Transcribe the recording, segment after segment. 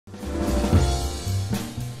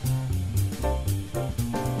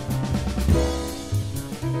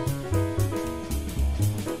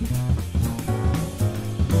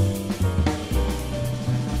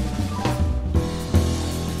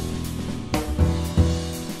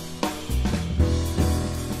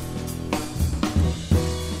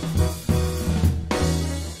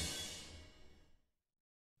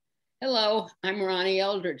Hello, I'm Ronnie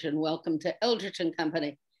Eldridge, and welcome to Eldridge and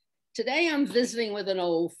Company. Today I'm visiting with an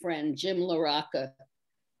old friend, Jim Larocca.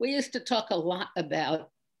 We used to talk a lot about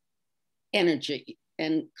energy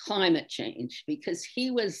and climate change because he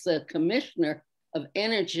was the commissioner of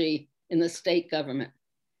energy in the state government.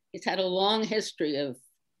 He's had a long history of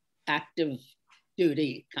active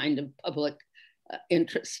duty kind of public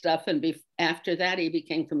interest stuff. And after that, he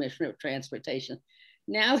became commissioner of transportation.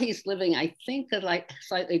 Now he's living, I think, a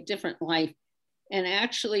slightly different life. And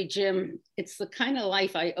actually, Jim, it's the kind of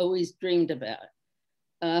life I always dreamed about.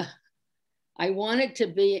 I wanted to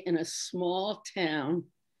be in a small town,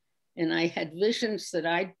 and I had visions that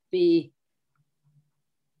I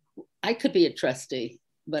could be a trustee,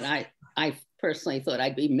 but I personally thought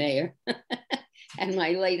I'd be mayor. And my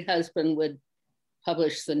late husband would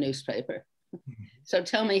publish the newspaper. So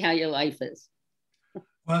tell me how your life is.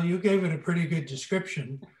 Well, you gave it a pretty good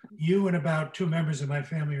description. You and about two members of my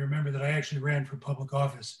family remember that I actually ran for public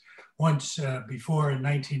office once before in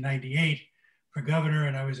 1998 for governor,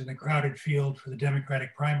 and I was in a crowded field for the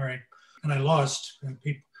Democratic primary, and I lost.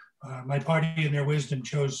 My party in their wisdom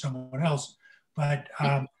chose someone else. But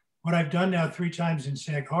what I've done now 3 times in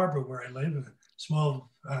Sag Harbor, where I live, a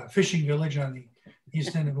small fishing village on the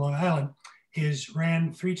east end of Long Island, is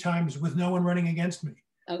ran 3 times with no one running against me.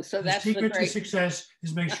 Oh, so the secret to success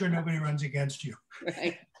is make sure nobody runs against you.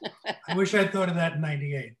 Right. I wish I'd thought of that in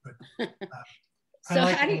 '98, but so I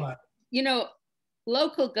like it a lot. You know,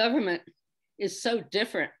 local government is so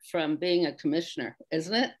different from being a commissioner,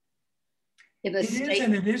 isn't it? It is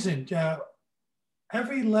and it isn't.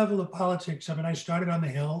 Every level of politics, I mean, I started on the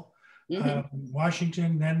Hill,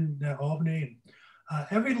 Washington, then Albany.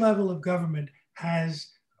 Every level of government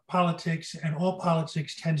has politics, and all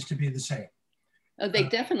politics tends to be the same. Oh, they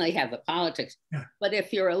definitely have the politics. Yeah. But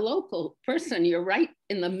if you're a local person, you're right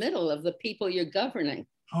in the middle of the people you're governing.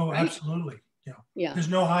 Oh, right? Absolutely. Yeah. Yeah. There's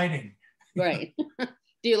no hiding. Right. Do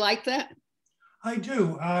you like that? I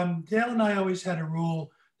do. Dale and I always had a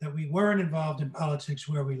rule that we weren't involved in politics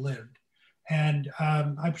where we lived. And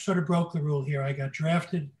I sort of broke the rule here. I got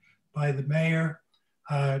drafted by the mayor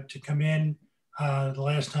to come in the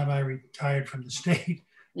last time I retired from the state.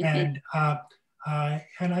 And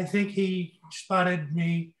I think he spotted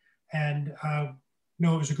me and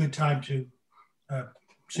knew it was a good time to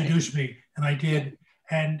seduce me, and I did.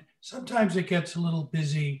 And sometimes it gets a little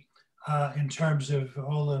busy in terms of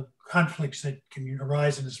all the conflicts that can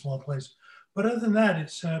arise in a small place. But other than that,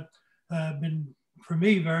 it's been, for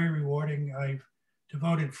me, very rewarding. I've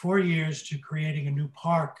devoted 4 years to creating a new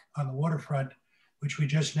park on the waterfront, which we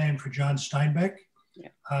just named for John Steinbeck. Yeah.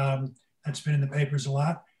 That's been in the papers a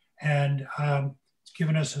lot. And it's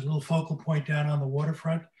given us a little focal point down on the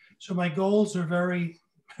waterfront. So my goals are very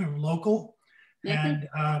local. And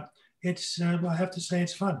it's, I have to say,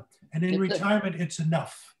 it's fun. And in retirement, it's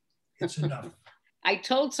enough. It's enough. I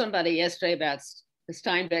told somebody yesterday about the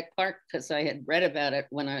Steinbeck Park because I had read about it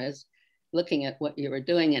when I was looking at what you were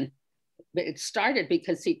doing. And it started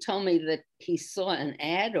because he told me that he saw an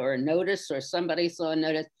ad or a notice, or somebody saw a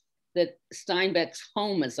notice that Steinbeck's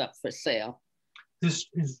home is up for sale. This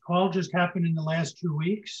is all just happened in the last 2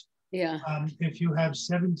 weeks. Yeah. If you have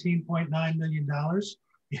 $17.9 million,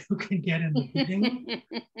 you can get in the bidding.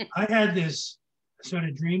 I had this sort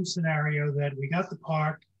of dream scenario that we got the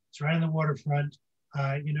park, it's right on the waterfront.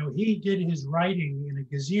 You know, he did his writing in a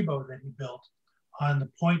gazebo that he built on the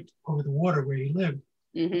point over the water where he lived.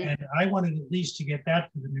 And I wanted at least to get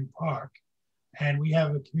that for the new park. And we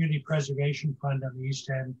have a community preservation fund on the East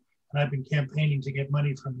End, and I've been campaigning to get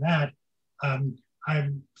money from that.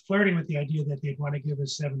 I'm flirting with the idea that they'd want to give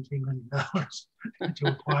us $17 million to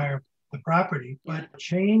acquire the property. But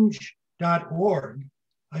change.org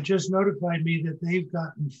just notified me that they've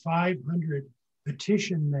gotten 500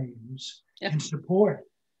 petition names in support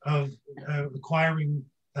of acquiring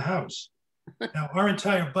the house. Now, our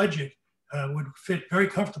entire budget would fit very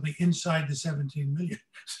comfortably inside the 17 million.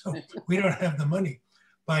 So we don't have the money.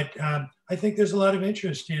 But I think there's a lot of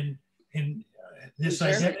interest in this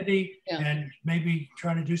identity and maybe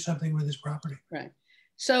trying to do something with this property. Right.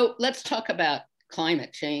 So let's talk about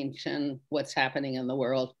climate change and what's happening in the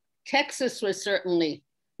world. Texas was certainly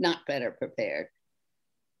not better prepared,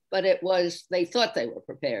 but they thought they were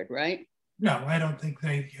prepared, right? No, I don't think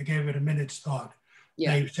they gave it a minute's thought.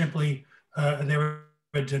 Yeah. They simply, they were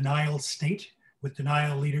a denial state with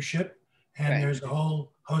denial leadership. And there's a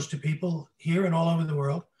whole host of people here and all over the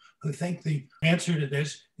world who think the answer to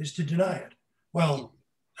this is to deny it. Well,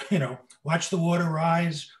 you know, watch the water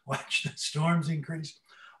rise, watch the storms increase.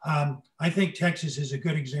 I think Texas is a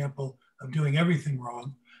good example of doing everything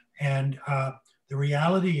wrong. And the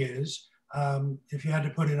reality is if you had to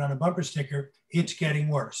put it on a bumper sticker, it's getting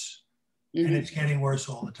worse. Mm-hmm. And it's getting worse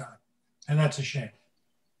all the time. And that's a shame.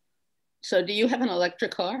 So do you have an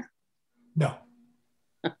electric car? No,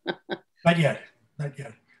 not yet, not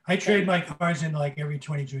yet. I trade my cars in like every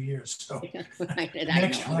 22 years. So I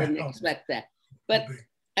didn't expect that. But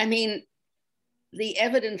I mean, the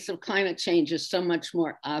evidence of climate change is so much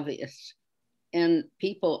more obvious, and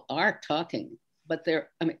people are talking, but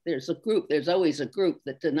there's always a group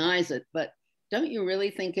that denies it. But don't you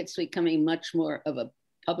really think it's becoming much more of a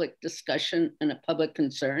public discussion and a public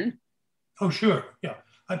concern? Oh, sure, yeah.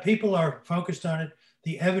 People are focused on it.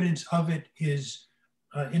 The evidence of it is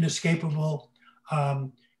inescapable.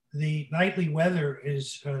 The nightly weather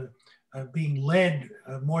is being led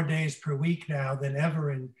more days per week now than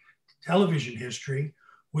ever in television history,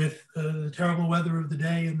 with the terrible weather of the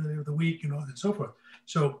day and the week and so forth.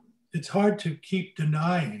 So it's hard to keep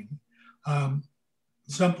denying.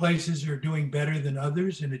 Some places are doing better than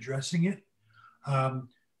others in addressing it.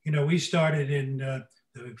 We started in the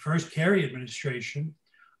first Kerry administration,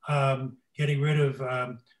 getting rid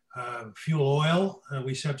of fuel oil.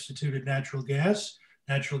 We substituted natural gas.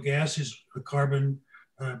 Natural gas is a carbon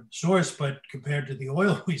source, but compared to the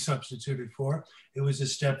oil we substituted for, it was a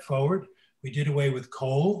step forward. We did away with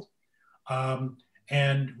coal,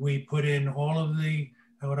 and we put in all of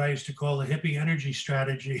what I used to call the hippie energy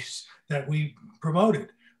strategies that we promoted,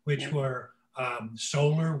 which were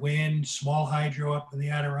solar, wind, small hydro up in the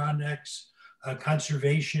Adirondacks,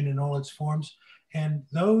 conservation in all its forms. And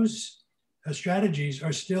those strategies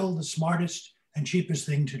are still the smartest and cheapest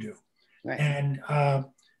thing to do. Right. And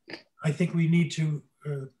I think we need to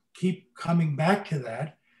keep coming back to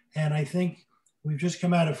that. And I think we've just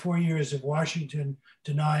come out of 4 years of Washington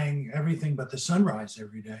denying everything but the sunrise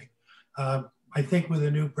every day. I think with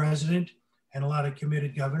a new president and a lot of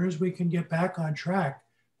committed governors, we can get back on track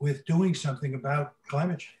with doing something about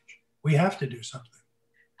climate change. We have to do something.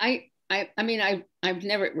 I've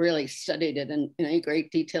never really studied it in any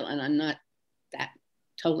great detail, and I'm not that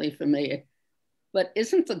totally familiar. But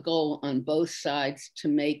isn't the goal on both sides to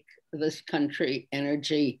make this country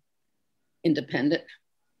energy independent?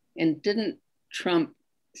 And didn't Trump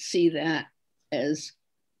see that as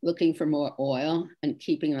looking for more oil and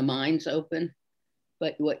keeping the mines open?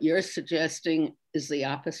 But what you're suggesting is the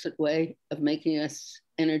opposite way of making us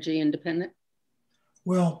energy independent?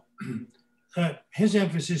 Well, his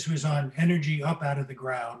emphasis was on energy up out of the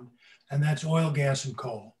ground, and that's oil, gas, and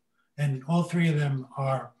coal. And all three of them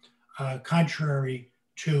are contrary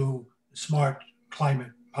to smart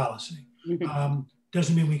climate policy. Mm-hmm.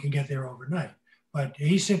 Doesn't mean we can get there overnight, but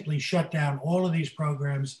he simply shut down all of these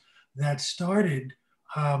programs that started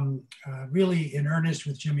really in earnest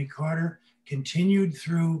with Jimmy Carter, continued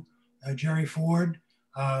through Jerry Ford,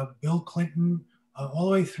 Bill Clinton, all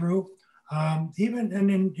the way through. Even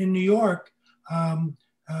in New York,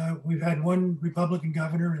 we've had one Republican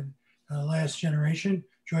governor in the last generation,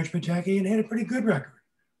 George Pataki, and he had a pretty good record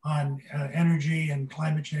on energy and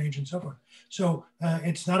climate change and so forth. So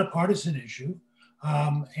it's not a partisan issue.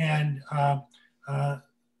 And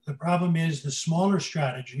the problem is the smaller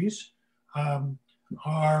strategies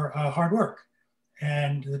are hard work,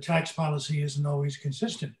 and the tax policy isn't always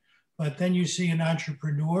consistent. But then you see an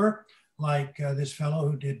entrepreneur like this fellow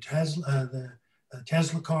who did Tesla, the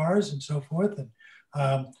Tesla cars and so forth.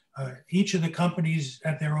 And each of the companies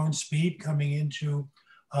at their own speed coming into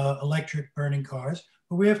electric burning cars.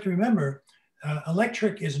 But we have to remember,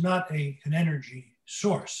 electric is not an energy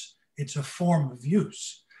source. It's a form of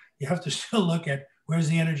use. You have to still look at where's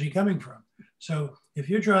the energy coming from. So if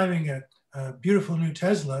you're driving a beautiful new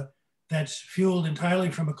Tesla that's fueled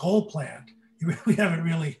entirely from a coal plant, we haven't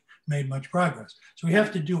really made much progress. So we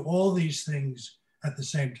have to do all these things at the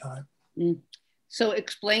same time. Mm. So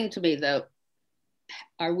explain to me though,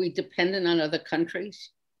 are we dependent on other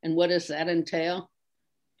countries? And what does that entail?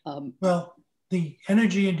 Well, the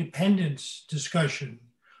energy independence discussion,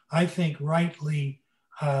 I think rightly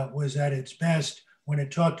was at its best when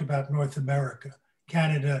it talked about North America,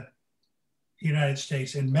 Canada, United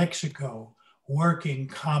States, and Mexico working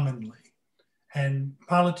commonly. And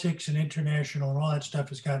politics and international and all that stuff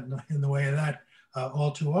has gotten in the way of that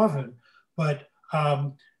all too often. But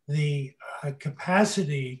the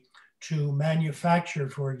capacity to manufacture,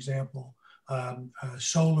 for example,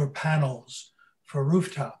 solar panels for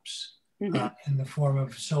rooftops in the form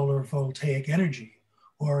of solar voltaic energy,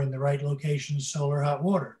 or in the right locations, solar hot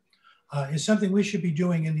water, is something we should be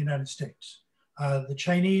doing in the United States. The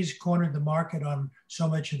Chinese cornered the market on so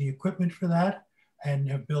much of the equipment for that and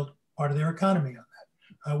have built part of their economy on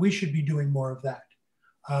that. We should be doing more of that.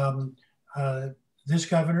 This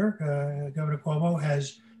governor, Governor Cuomo,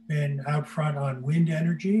 has been out front on wind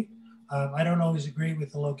energy. I don't always agree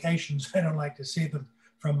with the locations. I don't like to see them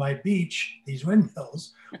from my beach, these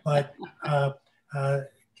windmills, but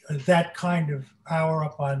that kind of power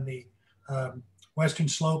up on the western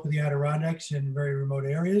slope of the Adirondacks in very remote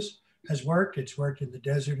areas has worked. It's worked in the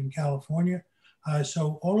desert in California.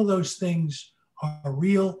 So all of those things are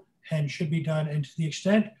real and should be done. And to the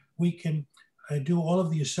extent we can do all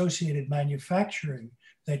of the associated manufacturing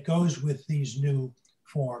that goes with these new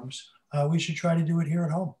forms, we should try to do it here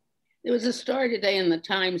at home. There was a story today in the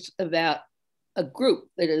Times about a group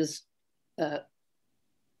that is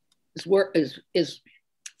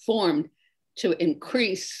formed to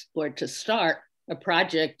increase or to start a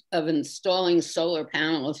project of installing solar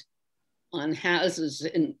panels on houses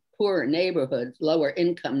in poorer neighborhoods, lower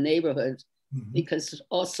income neighborhoods, because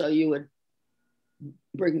also you would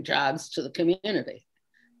bring jobs to the community.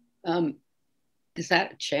 Is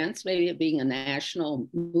that a chance maybe of being a national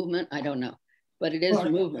movement? I don't know, but it is a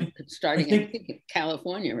movement that's starting in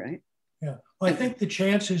California, right? Yeah, well, I think the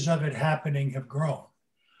chances of it happening have grown.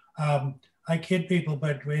 I kid people,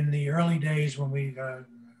 but in the early days when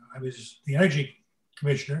I was the energy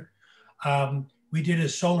commissioner, we did a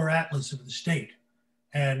solar atlas of the state,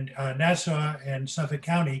 and Nassau and Suffolk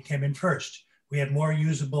County came in first. We had more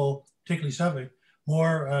usable, particularly Suffolk,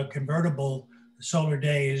 more convertible solar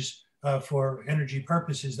days for energy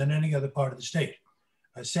purposes than any other part of the state.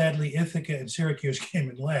 Sadly, Ithaca and Syracuse came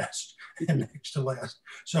in last and next to last.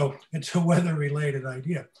 So it's a weather-related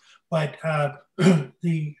idea. But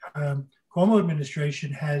the Cuomo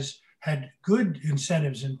administration has had good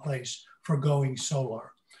incentives in place for going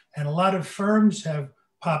solar. And a lot of firms have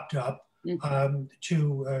popped up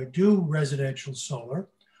to do residential solar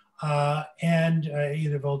and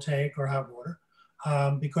either voltaic or hot water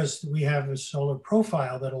because we have a solar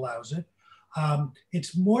profile that allows it.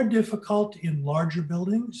 It's more difficult in larger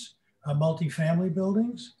buildings, multifamily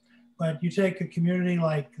buildings, but you take a community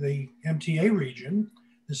like the MTA region,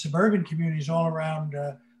 the suburban communities all around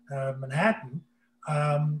Manhattan,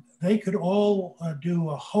 they could all do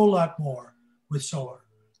a whole lot more with solar.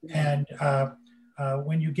 And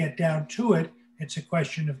when you get down to it, it's a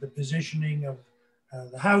question of the positioning of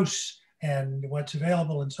the house and what's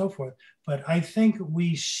available and so forth. But I think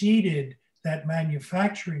we ceded that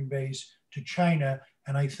manufacturing base to China.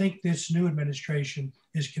 And I think this new administration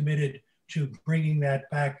is committed to bringing that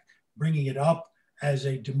back, bringing it up as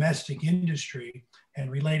a domestic industry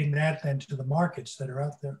and relating that then to the markets that are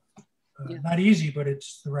out there. Not easy, but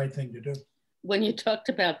it's the right thing to do. When you talked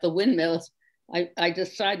about the windmills, I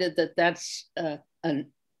decided that that's a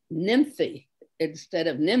nymphy instead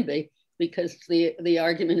of NIMBY because the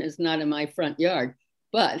argument is not in my front yard.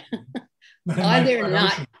 But are there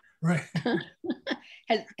not? Right.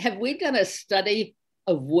 Have we done a study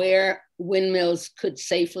of where windmills could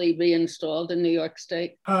safely be installed in New York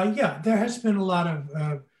State? Yeah, there has been a lot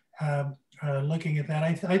of looking at that.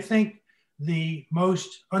 I think the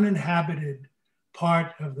most uninhabited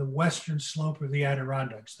part of the western slope of the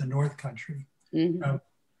Adirondacks, the North Country. I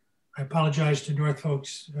apologize to North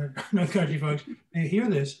Country folks, they hear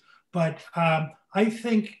this, but I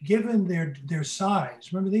think given their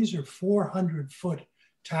size, remember these are 400-foot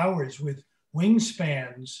towers with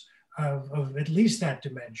wingspans of at least that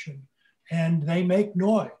dimension, and they make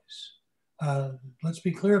noise. Let's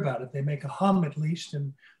be clear about it. They make a hum at least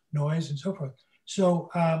and noise and so forth. So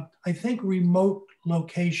I think remote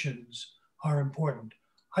locations are important.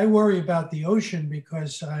 I worry about the ocean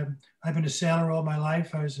because I've been a sailor all my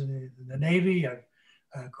life. I was in the Navy.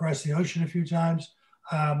 I've crossed the ocean a few times.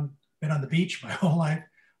 Been on the beach my whole life.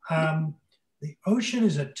 The ocean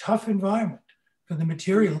is a tough environment for the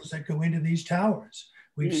materials that go into these towers.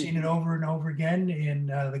 We've seen it over and over again in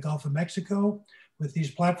the Gulf of Mexico with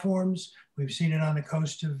these platforms. We've seen it on the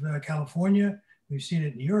coast of California. We've seen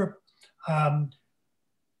it in Europe. The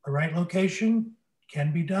right location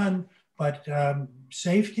can be done, but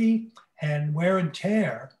safety and wear and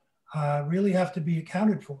tear really have to be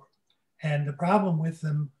accounted for. And the problem with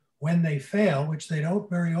them when they fail, which they don't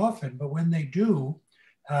very often, but when they do,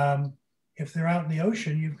 if they're out in the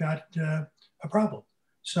ocean, you've got a problem.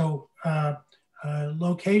 So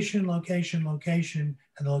location, and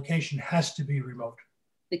the location has to be remote.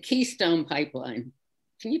 The Keystone Pipeline,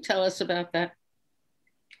 can you tell us about that?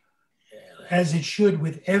 As it should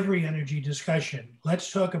with every energy discussion,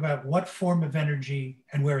 let's talk about what form of energy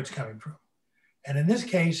and where it's coming from. And in this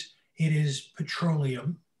case, it is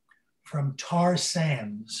petroleum from tar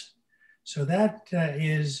sands. So that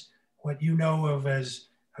is what you know of as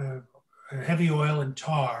heavy oil and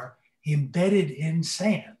tar embedded in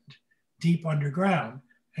sand deep underground,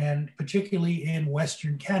 and particularly in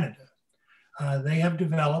Western Canada. they have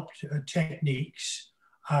developed techniques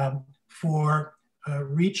for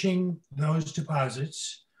reaching those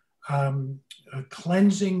deposits,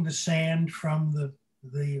 cleansing the sand from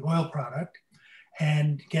the oil product,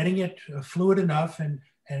 and getting it fluid enough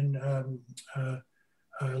and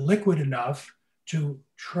liquid enough to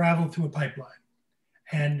travel through a pipeline,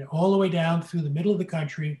 and all the way down through the middle of the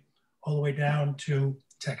country, all the way down to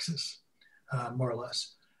Texas, more or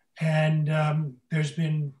less. And there's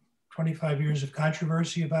been 25 years of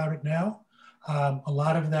controversy about it now. A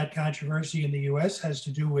lot of that controversy in the US has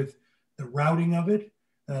to do with the routing of it,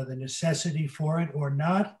 the necessity for it or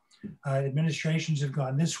not. Administrations have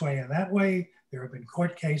gone this way and that way. There have been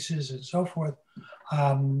court cases and so forth.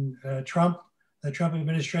 The Trump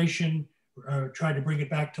administration tried to bring it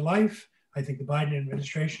back to life. I think the Biden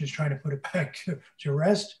administration is trying to put it back to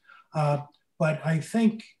rest. But I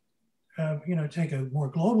think, take a more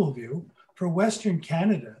global view, for Western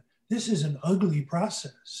Canada, this is an ugly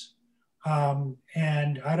process.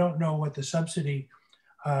 And I don't know what the subsidy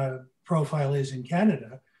profile is in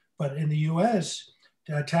Canada, but in the US,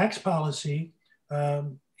 tax policy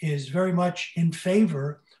is very much in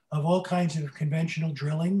favor of all kinds of conventional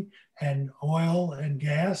drilling and oil and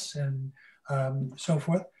gas and so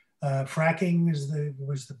forth. Fracking was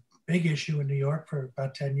the big issue in New York for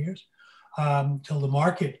about 10 years, till the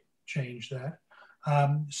market changed that.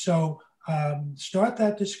 Start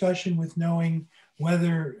that discussion with knowing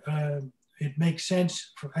whether it makes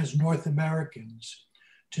sense as North Americans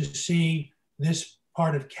to see this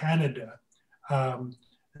part of Canada,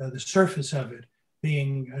 the surface of it,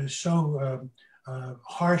 being so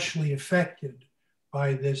harshly affected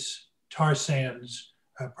by this tar sands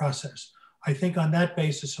process. I think on that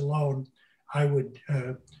basis alone, I would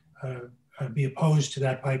be opposed to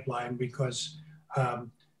that pipeline because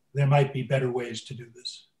there might be better ways to do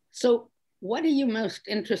this. So what are you most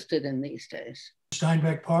interested in these days?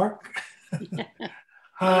 Steinbeck Park.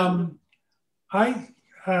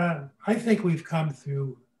 I think we've come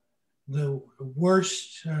through the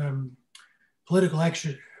worst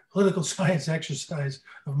political science exercise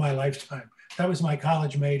of my lifetime. That was my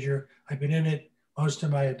college major. I've been in it most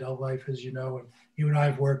of my adult life, as you know, and you and I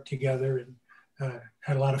have worked together and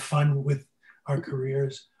had a lot of fun with our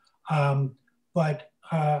careers. But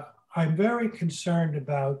I'm very concerned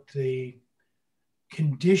about the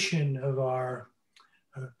condition of our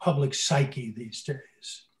public psyche these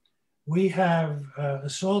days. We have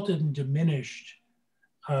assaulted and diminished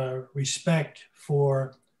respect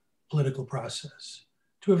for political process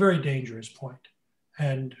to a very dangerous point,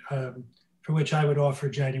 and for which I would offer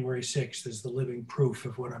January 6th as the living proof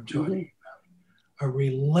of what I'm talking about. A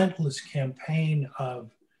relentless campaign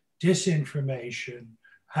of disinformation,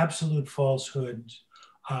 absolute falsehoods,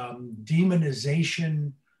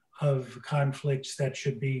 demonization of conflicts that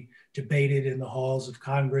should be debated in the halls of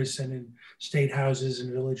Congress and in state houses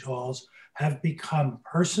and village halls, have become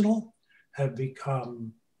personal, have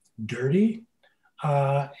become dirty.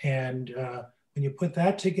 And when you put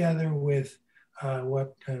that together with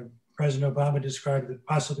what President Obama described as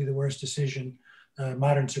possibly the worst decision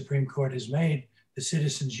modern Supreme Court has made, the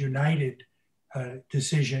Citizens United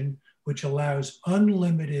decision, which allows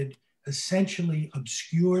unlimited, essentially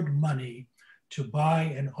obscured money to buy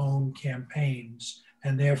and own campaigns,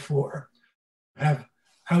 and therefore have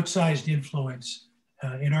outsized influence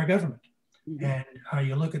in our government. And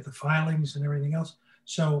you look at the filings and everything else.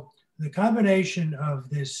 So the combination of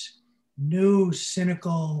this new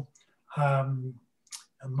cynical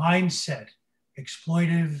mindset,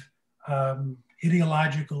 exploitive,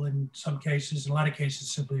 ideological in some cases, in a lot of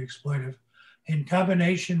cases simply exploitive, in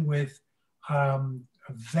combination with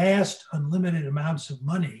vast unlimited amounts of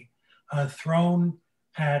money thrown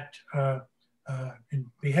at, in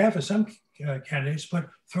behalf of some candidates, but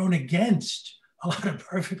thrown against a lot of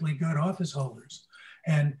perfectly good office holders.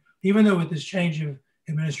 And even though with this change of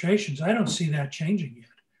administrations, I don't see that changing yet.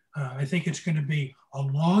 I think it's going to be a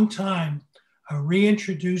long time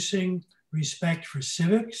reintroducing respect for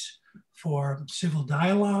civics, for civil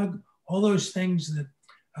dialogue, all those things that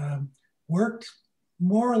worked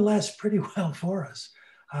more or less pretty well for us.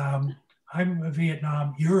 I'm a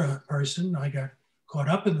Vietnam era person. I got caught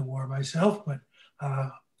up in the war myself, but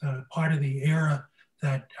part of the era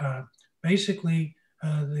that basically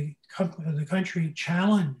the country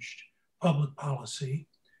challenged public policy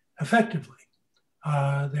effectively.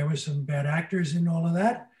 There were some bad actors in all of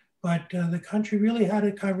that, but the country really had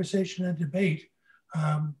a conversation and debate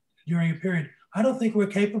during a period. I don't think we're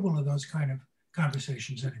capable of those kind of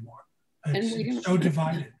conversations anymore. It's so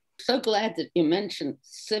divided. So glad that you mentioned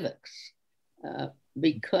civics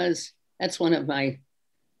because that's one of my,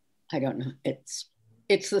 I don't know,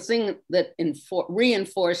 it's the thing that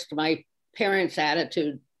reinforced my parents'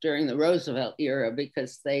 attitude during the Roosevelt era,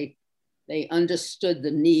 because they understood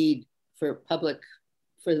the need for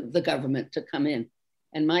the government to come in.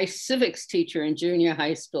 And my civics teacher in junior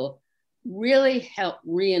high school really helped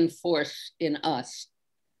reinforce in us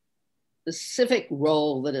the civic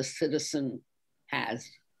role that a citizen has,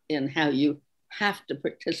 in how you have to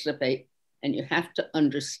participate and you have to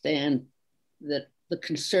understand that the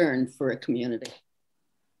concern for a community.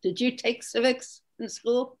 Did you take civics in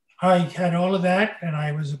school? I had all of that, and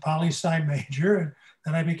I was a poli-sci major, and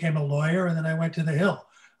then I became a lawyer, and then I went to the Hill.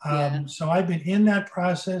 So I've been in that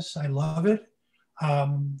process. I love it.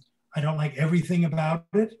 I don't like everything about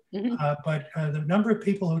it, but the number of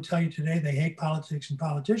people who tell you today they hate politics and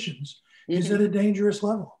politicians is at a dangerous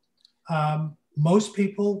level. Most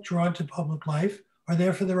people drawn to public life are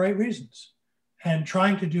there for the right reasons and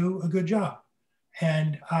trying to do a good job.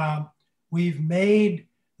 And we've made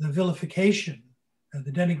the vilification,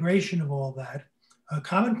 the denigration of all that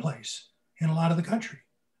commonplace in a lot of the country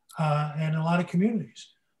and a lot of communities.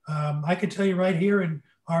 I can tell you right here in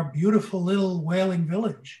our beautiful little whaling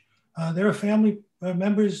village, there are family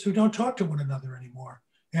members who don't talk to one another anymore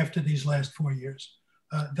after these last 4 years.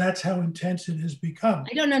 That's how intense it has become.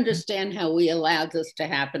 I don't understand how we allowed this to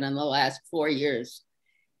happen in the last 4 years.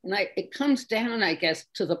 And it comes down, I guess,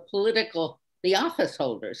 to the office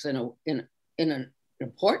holders in an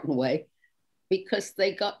important way, because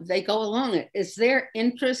they go along it. Is their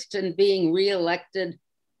interest in being reelected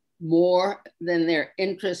more than their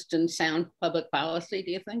interest in sound public policy,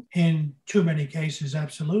 do you think? In too many cases,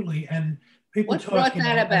 absolutely. And people What brought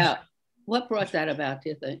that about, do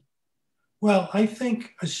you think? Well, I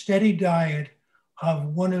think a steady diet of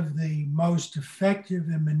one of the most effective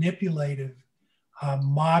and manipulative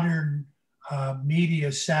modern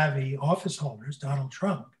media savvy office holders, Donald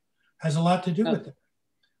Trump, has a lot to do with it.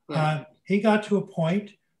 Yeah. He got to a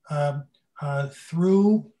point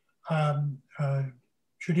through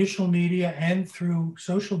traditional media and through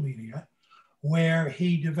social media where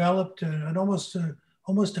he developed almost a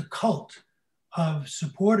cult of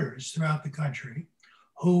supporters throughout the country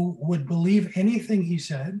who would believe anything he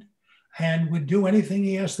said and would do anything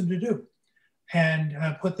he asked them to do, and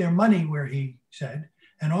put their money where he said.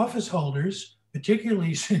 And office holders,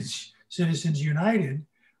 particularly since Citizens United,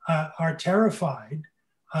 are terrified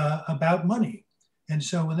about money. And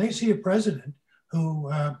so when they see a president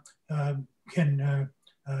who can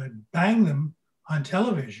bang them on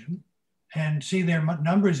television and see their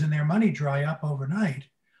numbers and their money dry up overnight,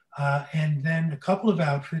 and then a couple of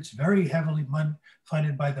outfits very heavily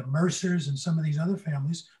funded by the Mercers and some of these other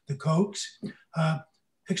families, the Kochs,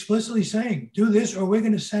 explicitly saying, do this or we're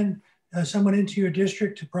going to send someone into your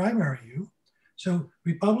district to primary you. So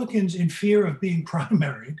Republicans, in fear of being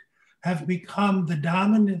primaried, have become the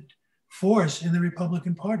dominant force in the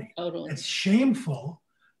Republican Party. Totally. It's shameful,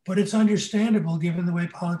 but it's understandable given the way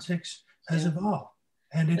politics has evolved,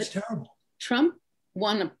 and it's terrible. Trump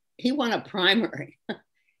won a primary.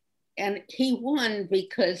 And he won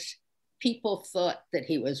because people thought that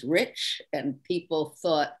he was rich, and people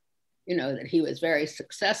thought, that he was very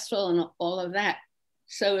successful and all of that.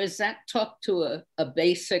 So is that talk to a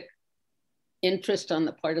basic interest on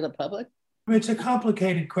the part of the public? It's a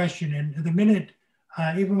complicated question. And the minute,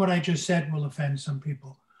 even what I just said will offend some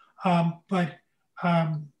people. But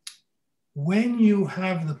when you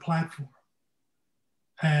have the platform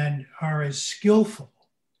and are as skillful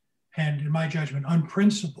and, in my judgment,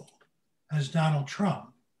 unprincipled as Donald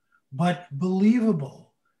Trump, but believable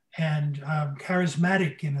and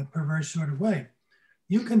charismatic in a perverse sort of way,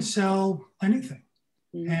 you can sell anything.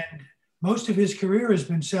 Mm-hmm. And most of his career has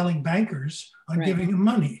been selling bankers on giving him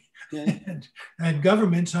money and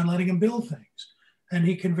governments on letting him build things. And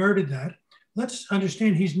he converted that. Let's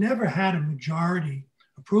understand he's never had a majority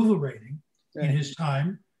approval rating in his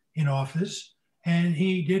time in office. And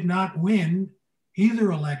he did not win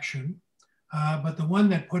either election. But the one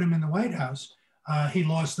that put him in the White House, he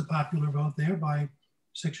lost the popular vote there by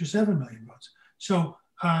 6 or 7 million votes. So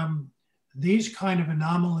these kind of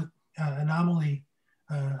anomalies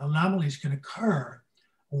can occur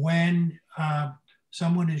when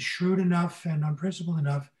someone is shrewd enough and unprincipled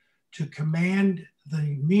enough to command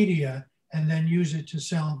the media and then use it to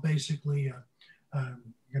sell basically a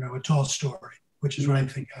tall story, which is what I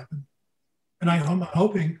think happened. And I'm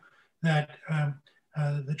hoping that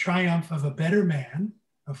the triumph of a better man,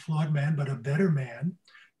 a flawed man, but a better man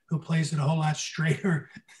who plays it a whole lot straighter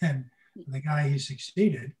than the guy he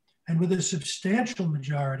succeeded, and with a substantial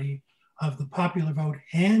majority of the popular vote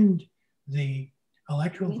and the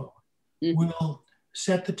electoral vote, will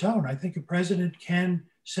set the tone. I think a president can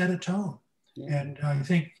set a tone. Yeah. And I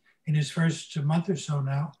think in his first month or so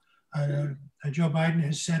now, Joe Biden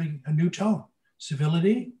has set a new tone: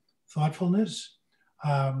 civility, thoughtfulness.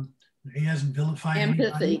 He hasn't vilified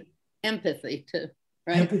anybody. Empathy too,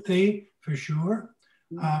 right? Empathy, for sure.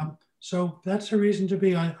 So that's a reason to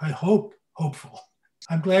be, I hope, hopeful.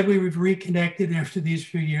 I'm glad we've reconnected after these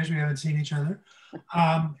few years. We haven't seen each other.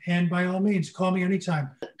 And by all means, call me anytime.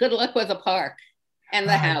 Good luck with the park and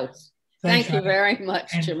the house. Thanks, Thank you very much,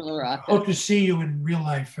 and Jim Larocca. Hope to see you in real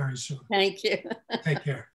life very soon. Thank you. Take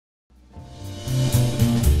care.